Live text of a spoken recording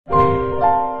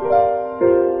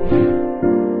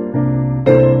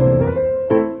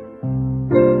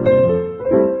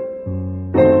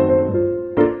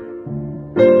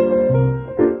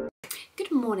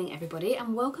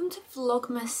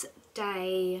Vlogmas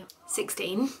day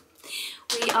 16.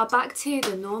 We are back to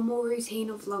the normal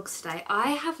routine of vlogs today.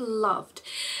 I have loved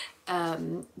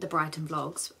the Brighton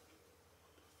vlogs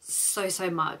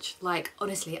so much. Like,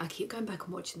 honestly, I keep going back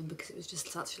and watching them because it was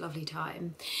just such a lovely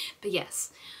time. But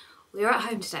yes, we're at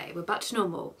home today. We're back to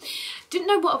normal. Didn't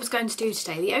know what I was going to do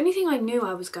today. The only thing I knew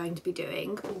I was going to be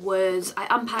doing was I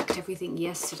unpacked everything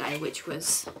yesterday, which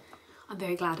was I'm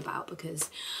very glad about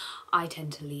because I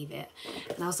tend to leave it.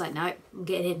 And I was like, no, I'm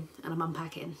getting in and I'm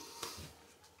unpacking.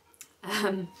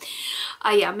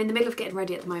 Yeah, I'm in the middle of getting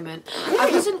ready at the moment.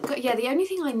 The only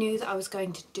thing I knew that I was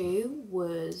going to do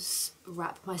was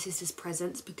wrap my sister's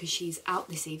presents because she's out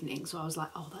this evening. So I was like,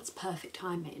 oh, that's perfect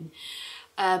timing.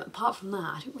 Apart from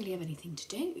that, I don't really have anything to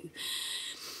do.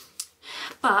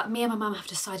 But me and my mum have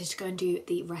decided to go and do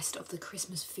the rest of the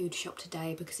Christmas food shop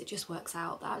today because it just works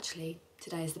out that actually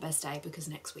today is the best day because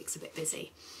next week's a bit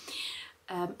busy.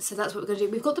 So that's what we're going to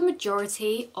do. We've got the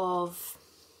majority of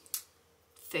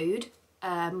food.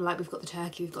 Like we've got the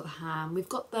turkey, we've got the ham, we've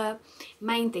got the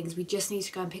main things. We just need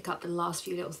to go and pick up the last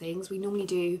few little things. We normally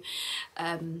do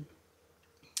a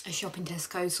shop in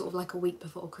TESCO sort of like a week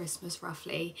before Christmas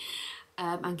roughly,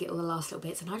 and get all the last little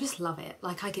bits, and I just love it.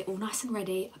 Like, I get all nice and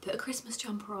ready, I put a Christmas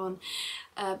jumper on,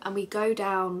 and we go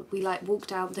down, we like walk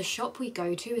down. The shop we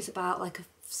go to is about like a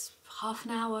half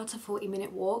an hour to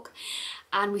 40-minute walk,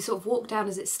 and we sort of walk down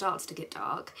as it starts to get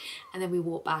dark, and then we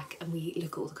walk back and we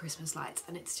look at all the Christmas lights,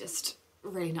 and it's just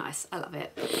really nice. I love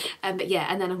it. But yeah,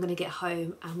 and then I'm gonna get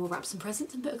home and we'll wrap some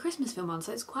presents and put a Christmas film on,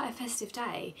 so it's quite a festive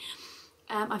day.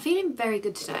 I'm feeling very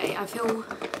good today. I feel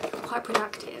quite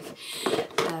productive.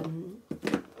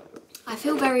 I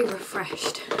feel very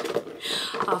refreshed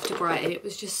after Brighton. It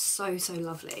was just so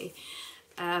lovely.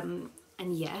 And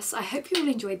yes, I hope you all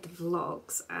enjoyed the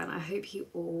vlogs, and I hope you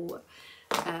all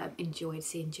enjoyed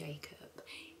seeing Jacob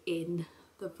in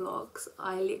the vlogs.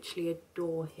 I literally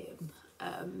adore him.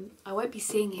 I won't be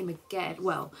seeing him again.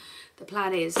 Well, the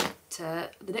plan is the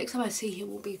next time I see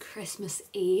him will be Christmas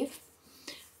Eve.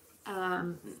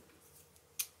 And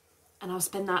I'll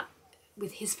spend that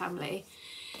with his family,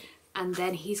 and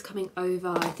then he's coming over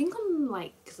I think on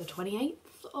like the 28th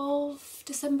of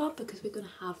December because we're gonna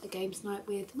have a games night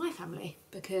with my family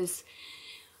because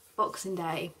Boxing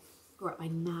Day we're at my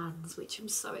nan's, which I'm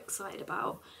so excited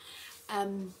about.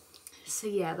 So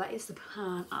yeah, that is the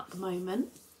plan at the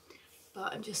moment,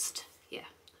 but I'm just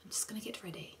gonna get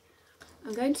ready.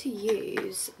 I'm going to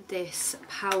use this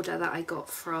powder that I got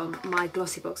from my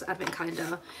Glossybox advent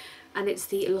calendar, and it's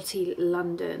the Lottie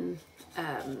London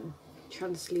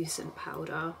translucent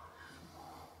powder.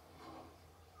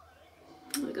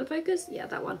 Am I gonna focus? Yeah,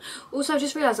 that one. Also, I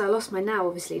just realised I lost my nail,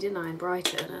 obviously, didn't I, in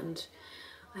Brighton, and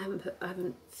I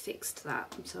haven't fixed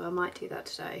that, so I might do that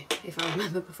today if I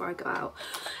remember before I go out.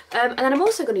 And then I'm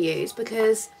also going to use,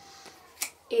 because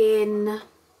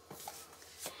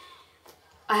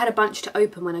I had a bunch to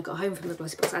open when I got home from the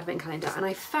Glossybox advent calendar, and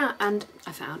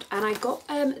I got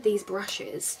these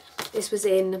brushes. This was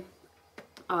in,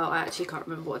 I actually can't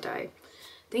remember what day.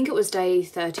 I think it was day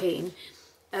 13.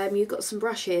 You've got some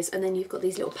brushes, and then you've got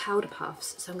these little powder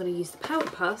puffs. So I'm going to use the powder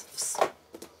puffs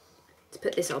to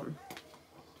put this on.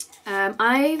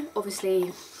 I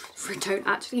obviously don't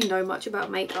actually know much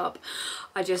about makeup.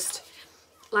 I just,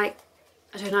 like,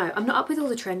 I don't know, I'm not up with all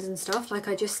the trends and stuff. Like,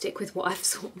 I just stick with what I've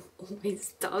sort of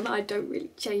always done. I don't really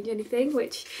change anything,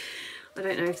 which I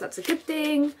don't know if that's a good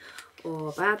thing or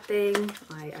a bad thing.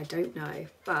 I don't know,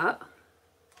 but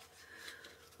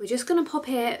we're just gonna pop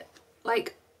it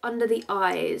like under the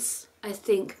eyes, I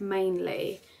think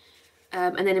mainly,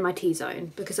 and then in my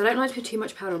T-zone, because I don't like to put too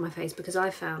much powder on my face, because I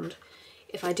found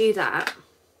if I do that,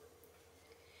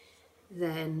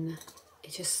 then it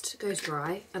just goes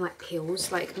dry and like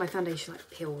peels, like my foundation like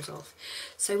peels off.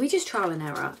 So we just trial and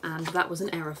error, and that was an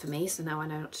error for me, so now I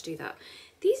know not to do that.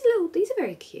 These are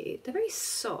very cute. They're very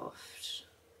soft.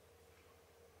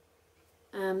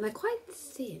 They're quite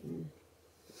thin.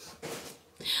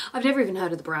 I've never even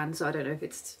heard of the brand, so I don't know if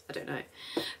it's, I don't know.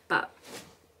 But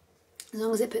as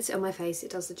long as it puts it on my face, it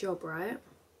does the job, right?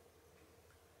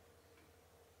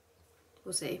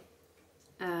 We'll see.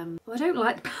 Well, I don't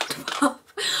like the powder puff.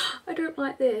 I don't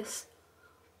like this.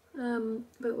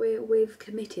 But we've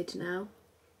committed now.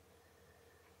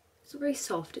 It's very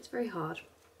soft, it's very hard.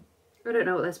 I don't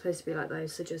know what they're supposed to be like though,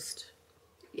 so just,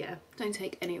 yeah, don't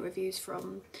take any reviews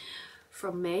from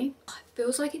me. It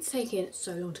feels like it's taking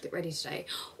so long to get ready today.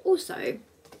 Also,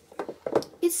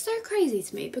 it's so crazy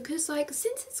to me because, like,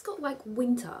 since it's got like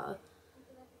winter,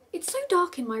 it's so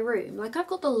dark in my room. Like, I've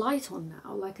got the light on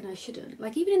now, like, and I shouldn't.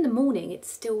 Like, even in the morning, it's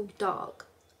still dark,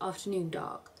 afternoon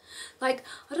dark. Like,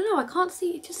 I don't know, I can't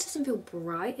see, it just doesn't feel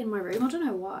bright in my room. I don't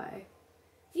know why.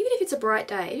 Even if it's a bright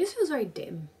day, it just feels very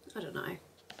dim. I don't know.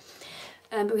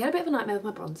 But we had a bit of a nightmare with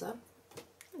my bronzer.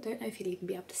 I don't know if you'll even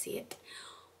be able to see it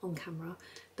on camera.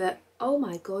 But, oh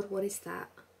my God, what is that?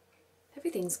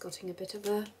 Everything's gotten a bit of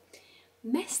a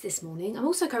mess this morning. I'm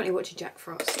also currently watching Jack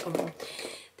Frost on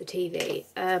the TV.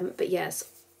 But yes,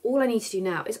 all I need to do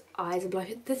now is eyes and blush.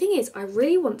 The thing is, I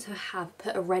really want to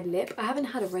put a red lip. I haven't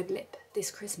had a red lip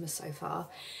this Christmas so far.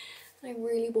 And I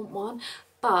really want one.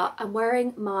 But I'm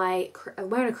wearing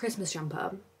a Christmas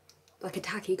jumper, like a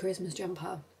tacky Christmas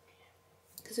jumper,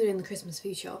 because we're in the Christmas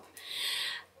food shop.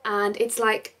 And it's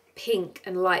like pink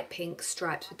and light pink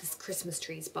stripes with this Christmas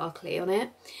tree sparkly on it.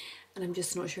 And I'm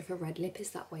just not sure if a red lip is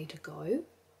that way to go.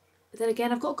 But then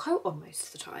again, I've got a coat on most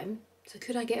of the time. So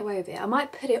could I get away with it? I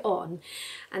might put it on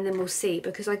and then we'll see,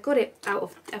 because I've got it from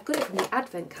the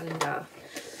advent calendar.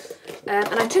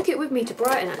 And I took it with me to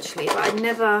Brighton actually, but I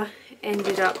never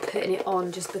ended up putting it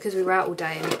on just because we were out all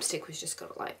day and lipstick was just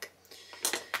got like,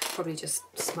 probably just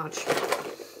smudged.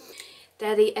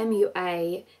 They're the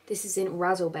MUA. This is in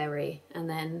Razzleberry, and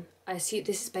then I assume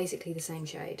this is basically the same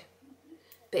shade,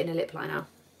 but in a lip liner.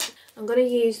 I'm going to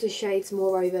use the shades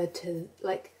more over to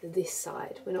like this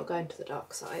side. We're not going to the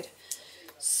dark side.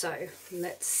 So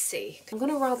let's see. I'm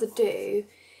going to rather do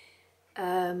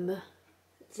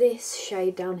this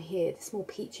shade down here, this more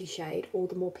peachy shade, or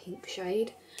the more pink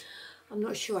shade. I'm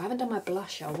not sure. I haven't done my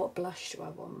blusher. What blush do I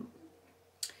want?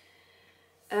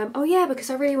 Oh yeah, because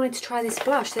I really wanted to try this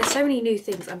blush. There's so many new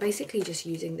things. I'm basically just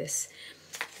using this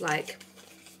like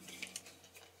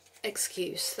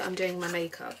excuse that I'm doing my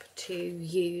makeup to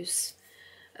use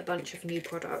a bunch of new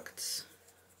products.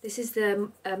 This is the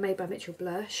Made by Mitchell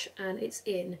blush, and it's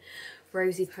in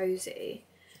Rosy Posy.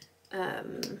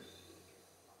 I've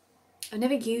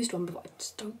never used one before. I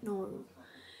just don't know.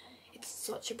 It's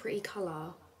such a pretty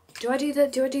colour. Do I do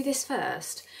this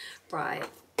first? Right.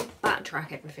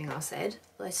 Backtrack everything I said.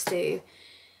 Let's do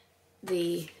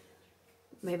the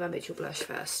Made by Mitchell blush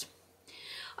first.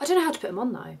 I don't know how to put them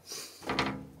on though.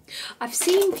 I've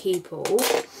seen people,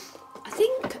 I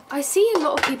think I see a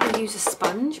lot of people use a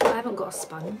sponge, but I haven't got a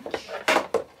sponge.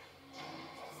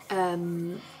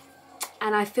 And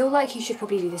I feel like you should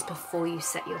probably do this before you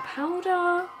set your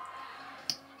powder.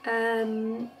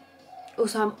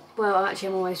 Also,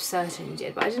 I'm almost certain you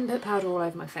did, but I didn't put powder all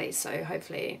over my face, so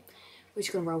hopefully we're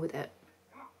just gonna roll with it.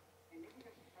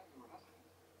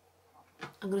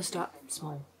 I'm gonna start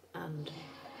small, and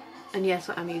yes,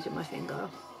 I'm using my finger.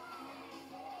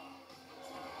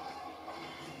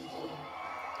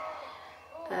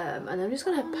 And I'm just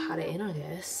gonna pat it in, I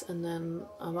guess, and then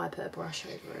I might put a brush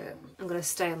over it. I'm gonna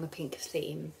stay on the pink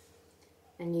theme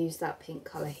and use that pink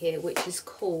colour here, which is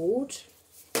called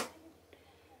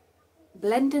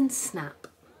Blend and Snap.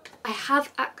 I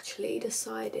have actually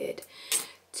decided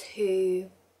to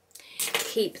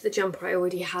keep the jumper I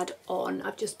already had on.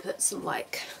 I've just put some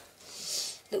like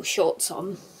little shorts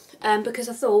on, because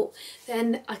I thought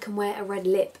then I can wear a red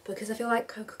lip, because I feel like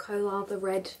Coca-Cola, the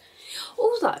red.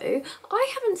 Although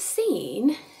I haven't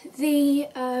seen the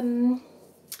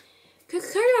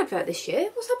Coca-Cola advert this year.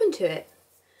 What's happened to it?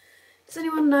 Does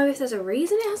anyone know if there's a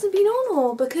reason it hasn't been on,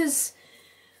 or because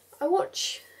I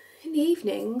watch in the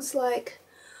evenings, like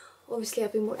obviously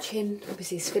I've been watching,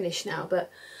 obviously it's finished now, but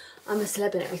I'm a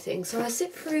celeb and everything, so I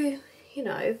sit through, you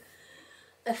know,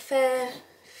 a fair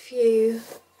few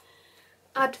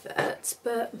adverts,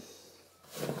 but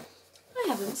I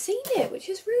haven't seen it, which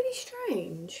is really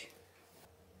strange.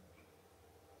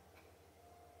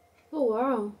 Oh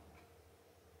wow.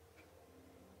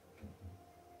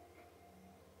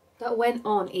 That went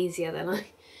on easier than I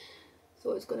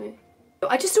thought it was gonna.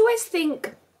 I just always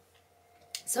think,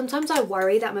 sometimes I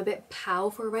worry that I'm a bit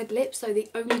pale for a red lip, so the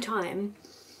only time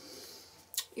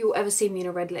you'll ever see me in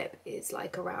a red lip is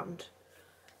like around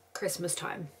Christmas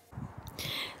time.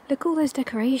 Look at all those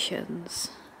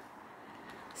decorations.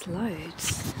 There's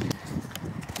loads.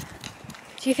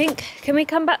 Do you think, can we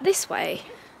come back this way?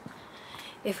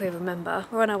 If we remember.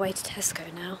 We're on our way to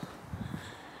Tesco now.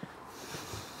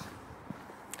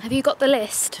 Have you got the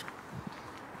list?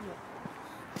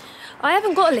 I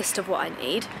haven't got a list of what I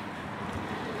need.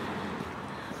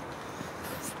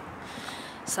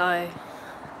 So,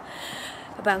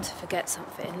 I'm bound to forget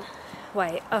something.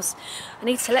 Wait, I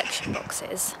need selection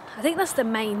boxes. I think that's the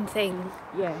main thing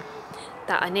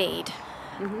that I need.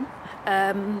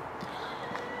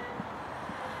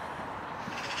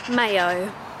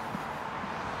 Mayo.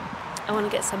 I want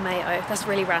to get some mayo. That's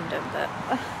really random, but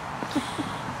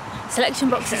selection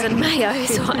boxes and mayo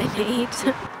is what I need.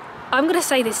 I'm going to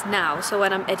say this now, so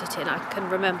when I'm editing I can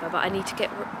remember, but I need to get,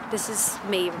 this is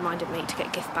me reminding me to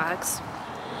get gift bags,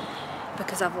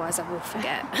 because otherwise I will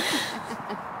forget.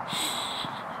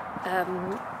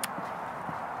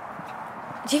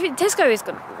 Do you think Tesco is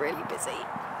going to be really busy?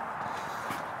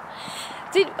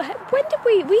 When did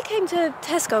we came to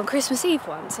Tesco on Christmas Eve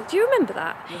once? Do you remember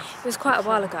that? Yes. It was quite a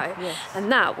while ago. Yes.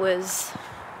 And that was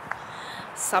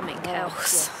something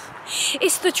else. Yes.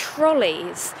 It's the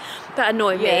trolleys that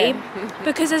annoy me,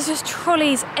 because there's just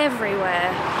trolleys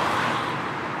everywhere.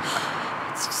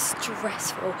 It's just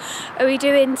stressful. Are we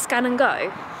doing scan and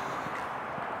go?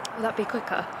 Will that be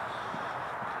quicker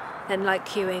than like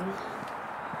queuing?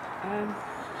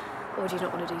 Or do you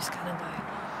not want to do scan and go?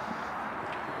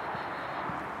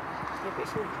 Yeah, but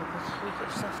it's awkward because we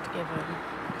get stuff together.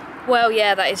 Well,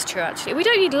 yeah, that is true actually. We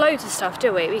don't need loads of stuff,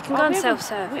 do we? We can go on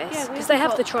self-service, because they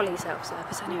have the trolley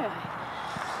self-service anyway. Yeah.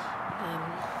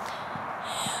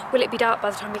 Will it be dark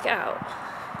by the time we get out?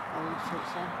 I would think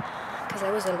so. Because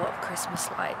there was a lot of Christmas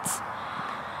lights.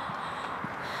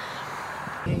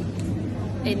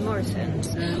 In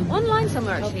Morrison's. Online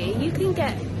somewhere actually, you can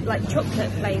get like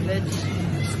chocolate flavoured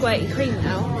squirty cream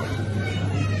now.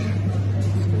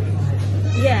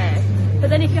 Yeah, but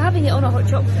then if you're having it on a hot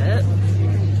chocolate,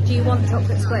 do you want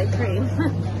chocolate squirty cream?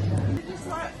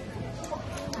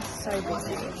 It's so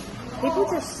busy. People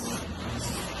just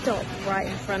stop right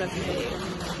in front of you.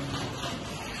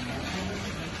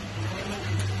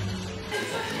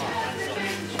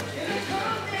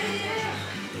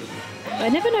 I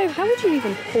never know, how would you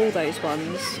even pull those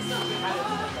ones?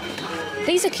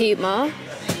 These are cute, Ma.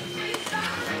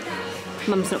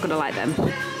 Mum's not going to like them.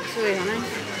 Sorry, honey.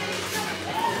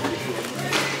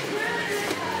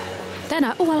 Then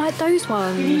I like those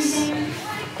ones.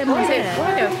 Them ones there.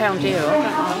 Why are they £1 dearer? I don't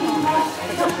know.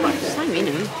 They're not quite the same, you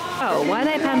know. Oh, why are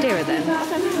they £1 dearer then?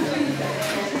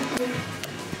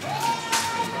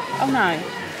 Oh no.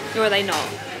 Or are they not?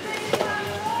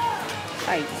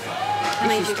 8. How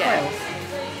many did you get? 12.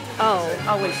 Oh.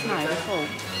 Oh, well, it's no, they're full.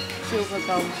 Silver,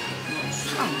 gold.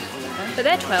 Oh, But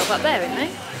they're 12 up there, aren't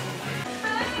they?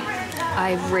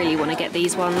 I really want to get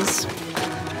these ones.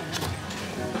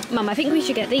 Mum, I think we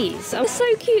should get these. Oh, they're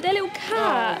so cute, they're little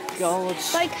cats. Oh, God.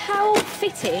 Like, how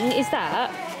fitting is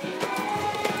that?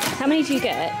 How many do you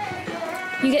get?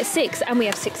 You get 6, and we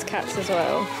have 6 cats as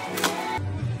well.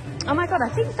 Oh my God, I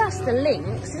think that's the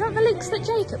Lynx. Is that the Lynx that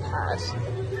Jacob had?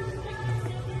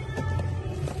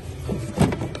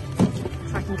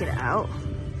 If I can get it out.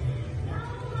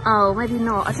 Oh, maybe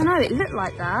not. I don't know, it looked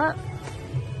like that.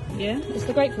 Yeah? It's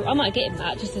the grapefruit. I might get him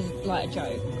that just as like a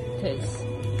joke, because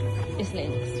it's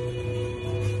Lynx.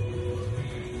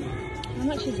 How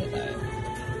much is it though?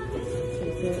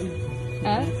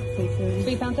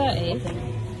 £3.30.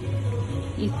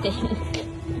 You think?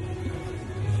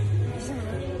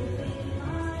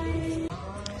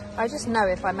 I just know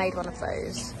if I made one of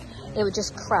those, it would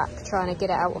just crack trying to get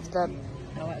it out of the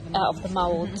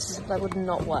moulds. That would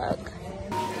not work.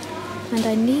 And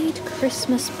I need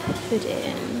Christmas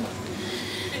pudding.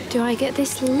 Do I get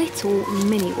this little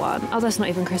mini one? Oh, that's not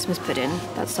even Christmas pudding.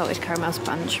 That's salted caramel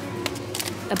sponge.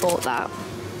 I bought that.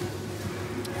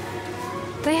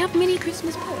 They have mini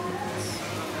Christmas puddings.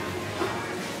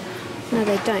 No,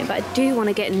 they don't, but I do want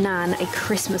to get Nan a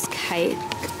Christmas cake.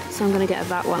 So I'm going to get her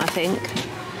that one, I think.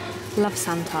 Love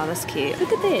Santa, that's cute.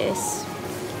 Look at this.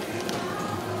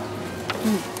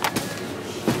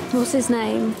 What's his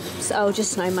name? Oh,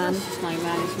 just Snowman.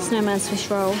 Snowman. Snowman Swiss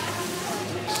roll.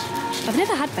 I've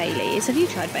never had Bailey's. Have you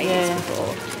tried Bailey's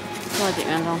before? Tried it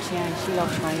around Auntie Anne. She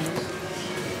loves Bailey's.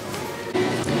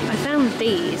 I found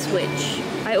these, which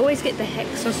I always get the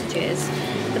Hex sausages,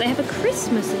 but they have a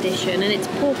Christmas edition and it's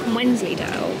pork and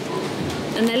Wensleydale.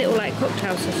 And they're little like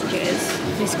cocktail sausages.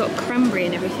 It's got cranberry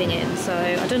and everything in, so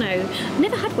I don't know. I've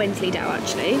never had Wensleydale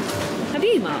actually. Have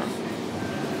you, Mark?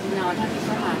 No, I don't think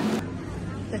I have.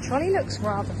 The trolley looks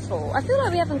rather full. I feel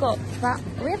like we haven't got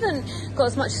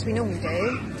as much as we normally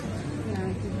do.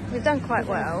 No. We've done quite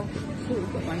well. I thought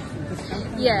we've got way some good stuff.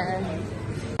 Yeah.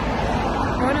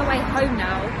 We're on our way home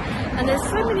now, and there's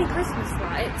so many Christmas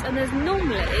lights, and there's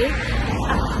normally a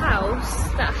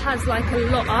house that has like a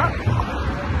lot up.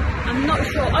 I'm not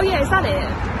sure. Oh yeah, is that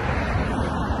it?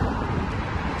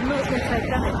 I'm not sure if they've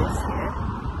done it this year.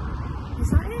 Is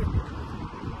that it?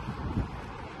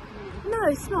 No,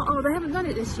 it's not. Oh, they haven't done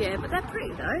it this year, but they're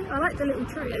pretty though. I like the little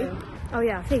tree. Yeah. Oh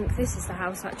yeah, I think this is the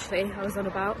house actually I was on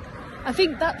about. I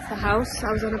think that's the house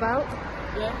I was on about.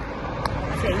 Yeah.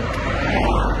 I think.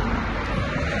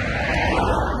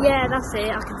 Yeah, that's it.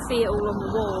 I can see it all on the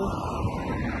wall.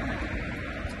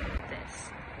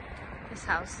 This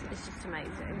house is just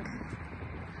amazing.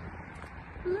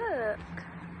 Look.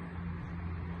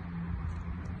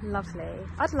 Lovely.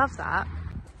 I'd love that.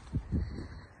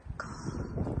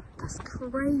 God, that's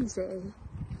crazy.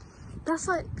 That's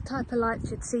like the type of lights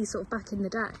you'd see sort of back in the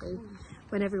day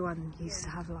when everyone used to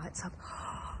have lights up.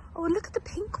 Oh, and look at the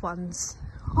pink ones.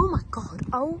 Oh my God.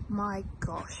 Oh my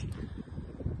gosh.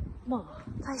 Wow,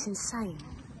 that is insane.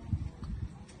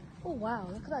 Oh wow,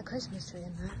 look at that Christmas tree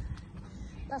in there.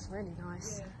 That's really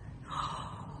nice.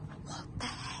 What the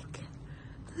heck?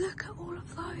 Look at all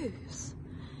of those.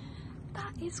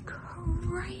 That is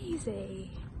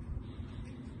crazy.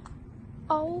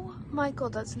 Oh my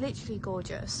God, that's literally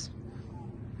gorgeous.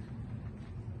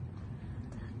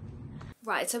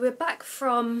 Right, so we're back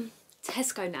from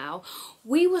Tesco now.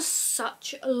 We were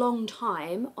such a long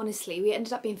time, honestly. We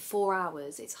ended up being 4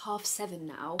 hours. It's 7:30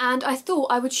 now. And I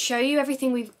thought I would show you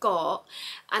everything we've got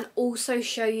and also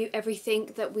show you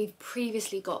everything that we've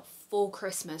previously got for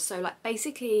Christmas. So like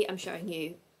basically I'm showing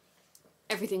you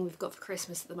everything we've got for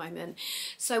Christmas at the moment.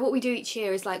 So what we do each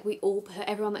year is like we all put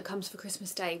everyone that comes for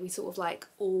Christmas Day, we sort of like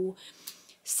all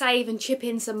save and chip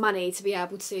in some money to be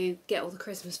able to get all the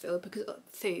Christmas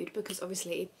food because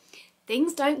obviously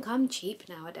things don't come cheap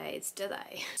nowadays, do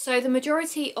they? So the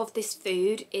majority of this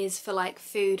food is for like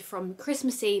food from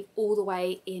Christmas Eve all the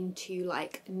way into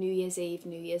like New Year's Eve,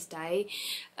 New Year's Day.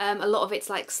 A lot of it's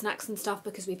like snacks and stuff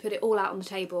because we put it all out on the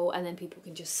table and then people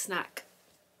can just snack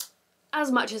as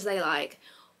much as they like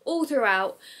all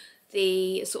throughout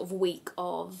the sort of week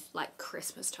of like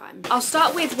Christmas time. I'll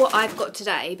start with what I've got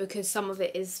today because some of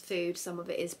it is food, some of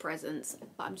it is presents,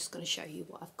 but I'm just going to show you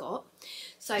what I've got.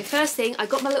 So first thing, I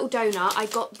got my little donut. I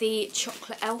got the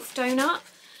chocolate elf donut.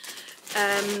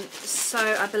 So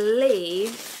I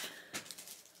believe,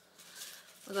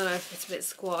 I don't know if it's a bit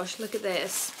squashed. Look at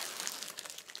this.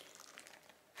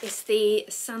 It's the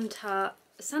Santa,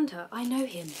 I know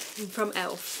him from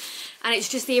Elf. And it's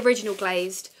just the original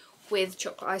glazed with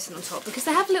chocolate icing on top because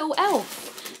they have little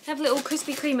elf. They have little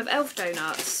Krispy Kreme of elf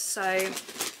donuts. So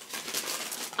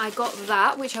I got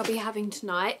that, which I'll be having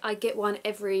tonight. I get one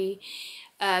every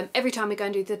time we go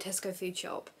and do the Tesco food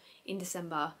shop in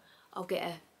December. I'll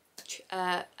get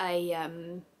a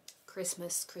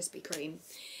Christmas Krispy Kreme.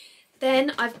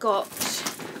 Then I've got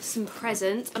some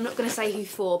presents. I'm not going to say who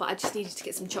for, but I just needed to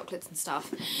get some chocolates and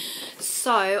stuff.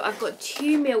 So I've got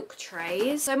 2 milk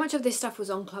trays. So much of this stuff was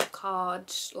on Club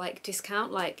Card, like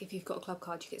discount. Like if you've got a Club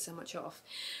Card, you get so much off.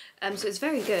 So it's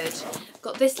very good. I've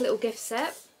got this little gift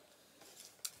set.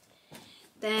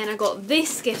 Then I got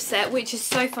this gift set, which is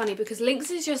so funny because Lynx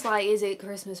is just like, is it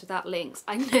Christmas without Lynx?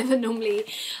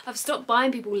 I've stopped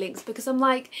buying people Lynx because I'm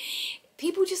like,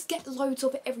 people just get loads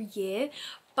of it every year.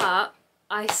 But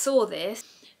I saw this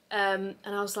and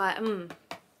I was like,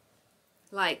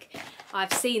 like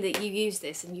I've seen that you use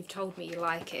this and you've told me you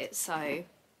like it, so I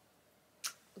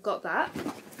got that.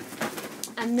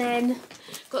 And then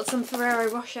got some Ferrero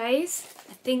Rochers,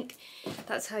 I think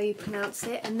that's how you pronounce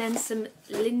it, and then some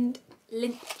Lindt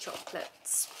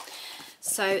chocolates.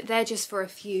 So they're just for a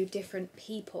few different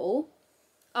people.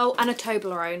 Oh, and a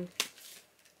Toblerone.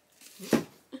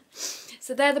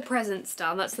 So they're the presents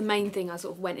done. That's the main thing I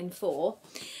sort of went in for.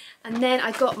 And then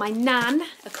I got my nan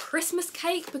a Christmas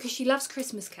cake because she loves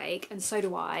Christmas cake and so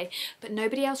do I, but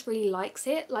nobody else really likes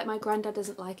it. Like my granddad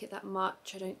doesn't like it that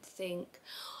much, I don't think.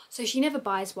 So she never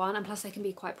buys one, and plus they can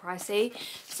be quite pricey.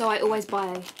 So I always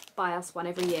buy us one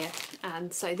every year.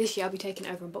 And so this year I'll be taking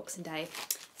it over on Boxing Day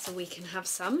so we can have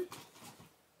some.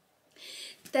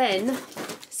 Then,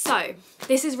 so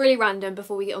this is really random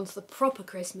before we get onto the proper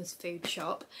Christmas food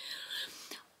shop.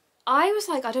 I was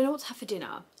like, I don't know what to have for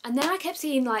dinner. And then I kept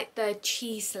seeing like the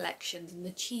cheese selections and the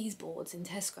cheese boards in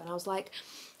Tesco. And I was like,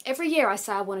 every year I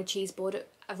say I want a cheese board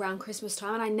around Christmas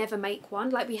time and I never make one.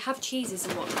 Like we have cheeses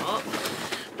and whatnot,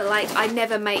 but like I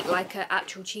never make like an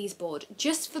actual cheese board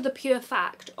just for the pure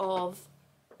fact of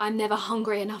I'm never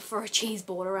hungry enough for a cheese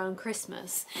board around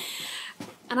Christmas.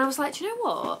 And I was like, do you know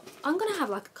what? I'm going to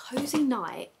have like a cozy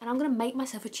night and I'm going to make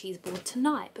myself a cheese board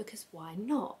tonight because why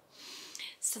not?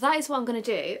 So that is what I'm going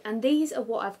to do, and these are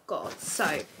what I've got. So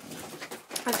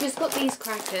I've just got these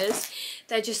crackers.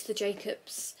 They're just the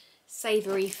Jacob's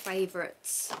Savoury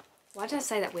Favourites. Why did I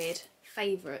say that weird?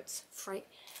 Favourites.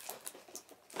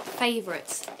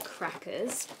 Favourites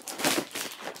crackers.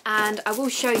 And I will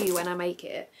show you when I make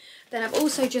it. Then I've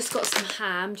also just got some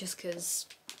ham, just because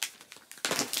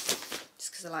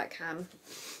I like ham.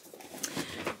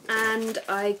 And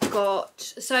I got,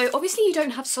 so obviously you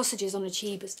don't have sausages on a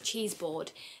cheese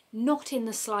board, not in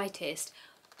the slightest,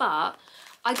 but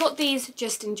I got these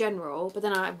just in general, but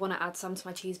then I want to add some to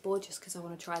my cheese board just because I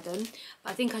want to try them.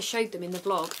 But I think I showed them in the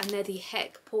vlog, and they're the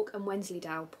Heck pork and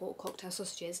Wensleydale pork cocktail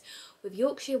sausages with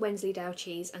Yorkshire Wensleydale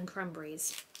cheese and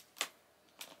cranberries.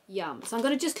 Yum. So I'm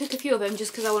going to just cook a few of them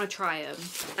just because I want to try them.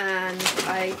 And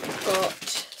I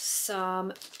got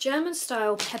some German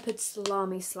style peppered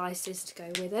salami slices to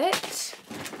go with it.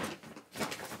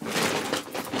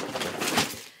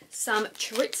 Some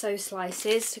chorizo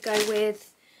slices to go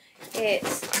with it.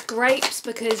 Grapes,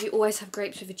 because you always have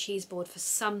grapes with a cheese board for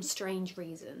some strange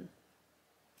reason.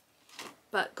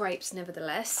 But grapes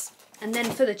nevertheless. And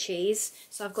then for the cheese,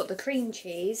 so I've got the cream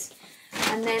cheese.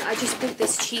 And then I just bought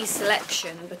this cheese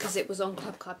selection because it was on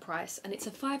Club Card price. And it's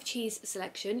a 5 cheese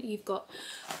selection. You've got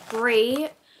brie,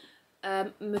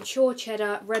 mature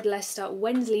cheddar, red Leicester,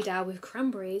 Wensleydale with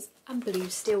cranberries, and blue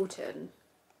Stilton.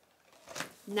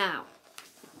 Now,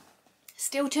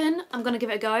 Stilton, I'm going to give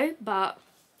it a go, but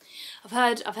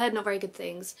I've heard not very good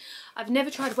things. I've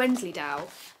never tried Wensleydale,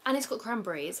 and it's got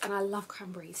cranberries, and I love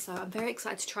cranberries, so I'm very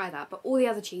excited to try that. But all the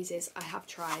other cheeses I have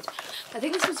tried. I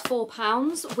think this was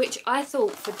 £4, which I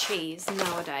thought for cheese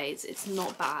nowadays it's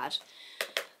not bad.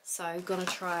 So I'm gonna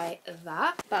try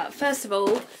that. But first of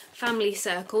all, Family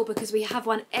Circle, because we have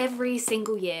one every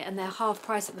single year, and they're half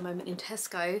price at the moment in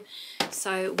Tesco.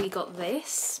 So we got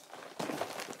this.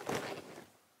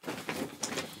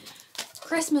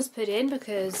 Christmas pudding,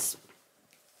 because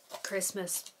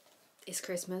Christmas is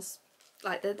Christmas.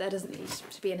 Like, there doesn't need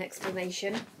to be an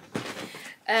explanation.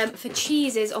 For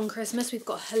cheeses on Christmas, we've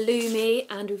got halloumi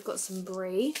and we've got some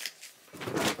brie.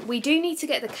 We do need to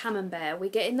get the camembert. We're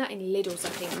getting that in Lidl's, I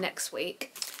think, next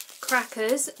week.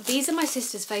 Crackers. These are my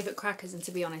sister's favourite crackers, and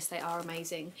to be honest, they are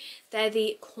amazing. They're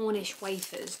the Cornish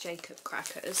wafers, Jacob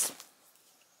crackers.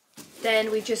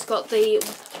 Then we've just got the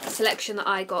selection that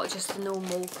I got, just the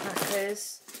normal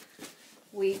crackers.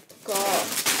 We've got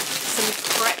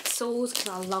some pretzels, because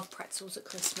I love pretzels at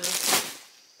Christmas.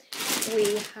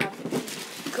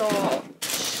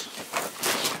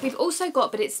 We've also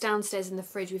got, but it's downstairs in the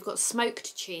fridge, we've got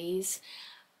smoked cheese,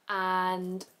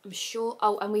 and I'm sure,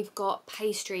 oh, and we've got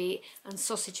pastry and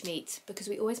sausage meat, because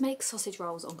we always make sausage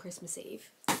rolls on Christmas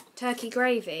Eve. Turkey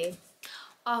gravy,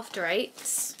 after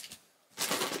eights,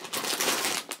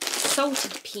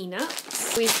 salted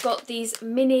peanuts. We've got these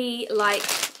mini, like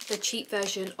the cheap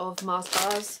version of Mars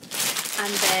bars,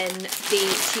 and then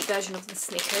the cheap version of the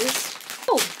Snickers.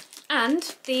 Oh,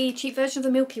 and the cheap version of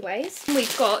the Milky Ways. And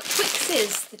we've got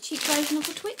Twixes, the cheap version of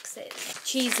the Twixes.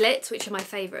 Cheeselets, which are my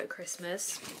favourite at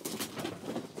Christmas.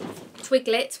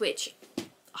 Twiglets, which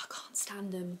I can't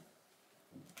stand them.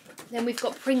 Then we've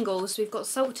got Pringles. We've got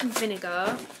salt and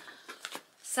vinegar,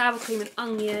 sour cream and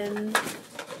onion,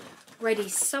 ready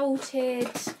salted,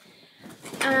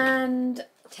 and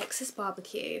Texas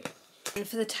barbecue. And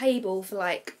for the table, for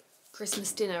like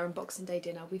Christmas dinner and Boxing Day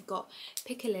dinner, we've got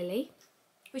piccalilli,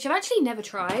 which I've actually never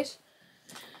tried.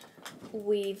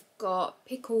 We've got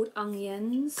pickled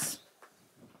onions.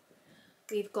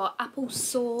 We've got apple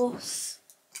sauce,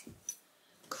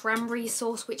 cranberry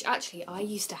sauce, which actually I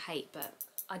used to hate, but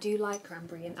I do like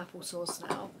cranberry and apple sauce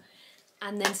now.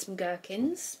 And then some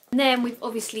gherkins. And then we've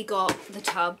obviously got the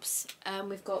tubs.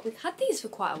 We've had these for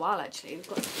quite a while actually. We've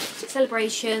got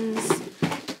Celebrations,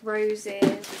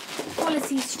 Roses,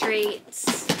 Quality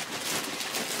Streets,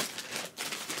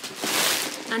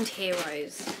 and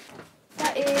Heroes.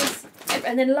 That is,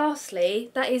 and then lastly,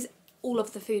 that is all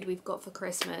of the food we've got for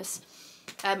Christmas.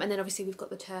 And then obviously we've got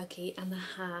the turkey and the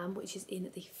ham, which is in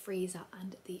the freezer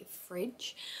and the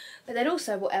fridge. But then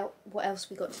also, what else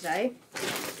we got today?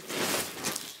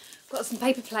 Got some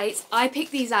paper plates. I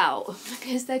picked these out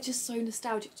because they're just so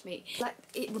nostalgic to me. Like,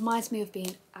 it reminds me of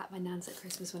being at my nan's at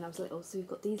Christmas when I was little. So we've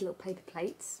got these little paper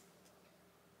plates,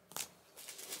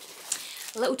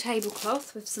 a little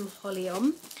tablecloth with some holly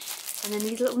on, and then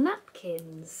these little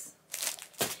napkins.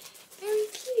 Very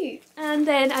cute. And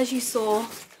then, as you saw,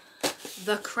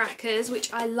 the crackers,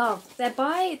 which I love. They're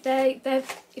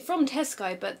from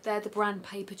Tesco, but they're the brand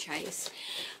Paper Chase.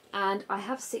 And I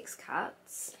have 6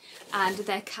 cats, and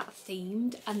they're cat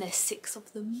themed, and there's 6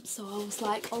 of them. So I was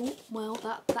like, oh well,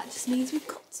 that just means we've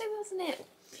got to, hasn't it?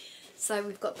 So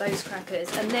we've got those crackers,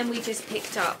 and then we just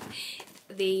picked up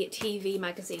the TV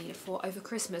magazine for over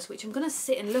Christmas, which I'm gonna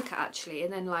sit and look at actually.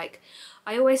 And then, like,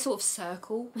 I always sort of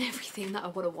circle everything that I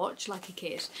want to watch like a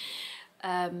kid.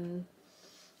 I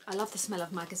love the smell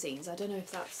of magazines. I don't know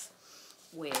if that's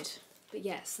weird, but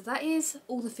yeah, so that is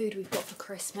all the food we've got for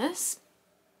Christmas.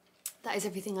 That is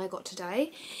everything I got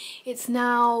today. It's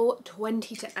now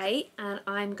 20 to 8 and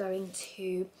I'm going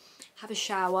to have a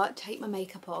shower, take my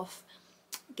makeup off,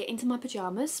 get into my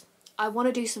pyjamas. I want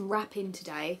to do some wrapping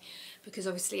today because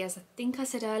obviously, as I think I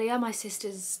said earlier, my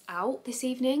sister's out this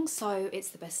evening, so it's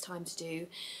the best time to do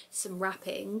some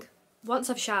wrapping. Once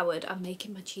I've showered, I'm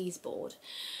making my cheese board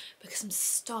because I'm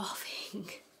starving.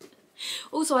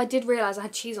 Also, I did realise I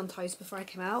had cheese on toast before I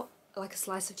came out, like a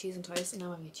slice of cheese on toast, and now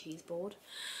I'm having a cheese board.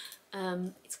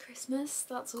 It's Christmas,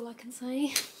 that's all I can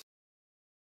say.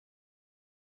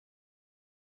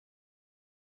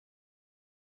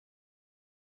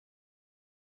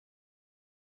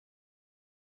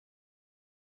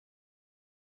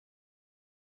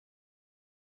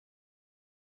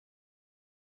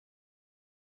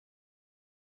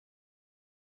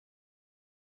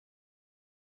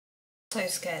 So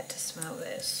scared to smell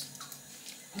this.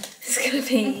 It's gonna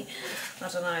be, I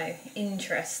don't know,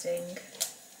 interesting.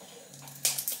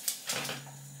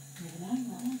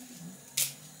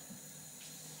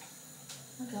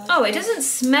 Oh, it doesn't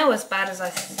smell as bad as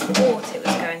I thought it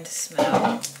was going to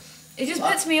smell. It just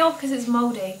puts me off because it's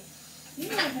mouldy. You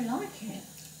don't even like it.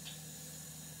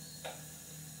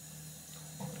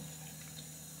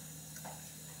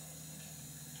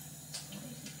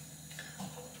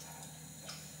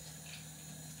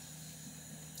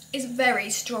 It's very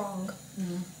strong.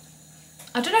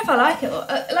 I don't know if I like it.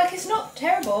 Like, it's not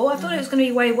terrible. I thought it was going to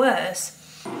be way worse.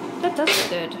 That does look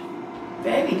good.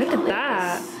 Very Look nice. at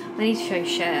that. I need to show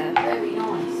Cher. Very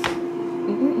nice.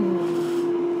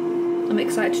 I'm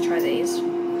excited to try these.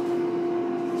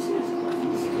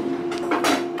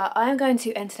 I am going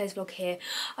to end today's vlog here.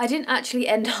 I didn't actually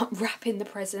end up wrapping the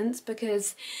presents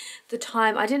because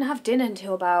I didn't have dinner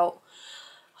until about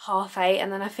 8:30,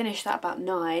 and then I finished that about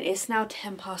 9. It's now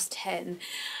 10:10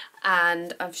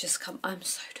 and I've just come. I'm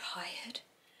so tired.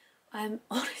 I'm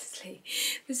honestly,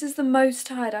 this is the most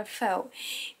tired I've felt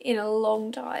in a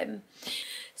long time.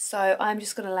 So I'm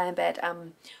just gonna lay in bed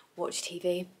and watch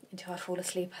TV until I fall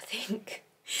asleep, I think.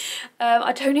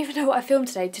 I don't even know what I filmed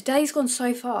today. Today's gone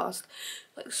so fast,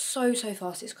 like so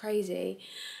fast, it's crazy.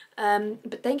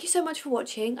 But thank you so much for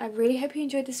watching. I really hope you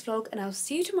enjoyed this vlog, and I'll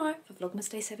see you tomorrow for Vlogmas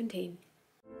Day 17.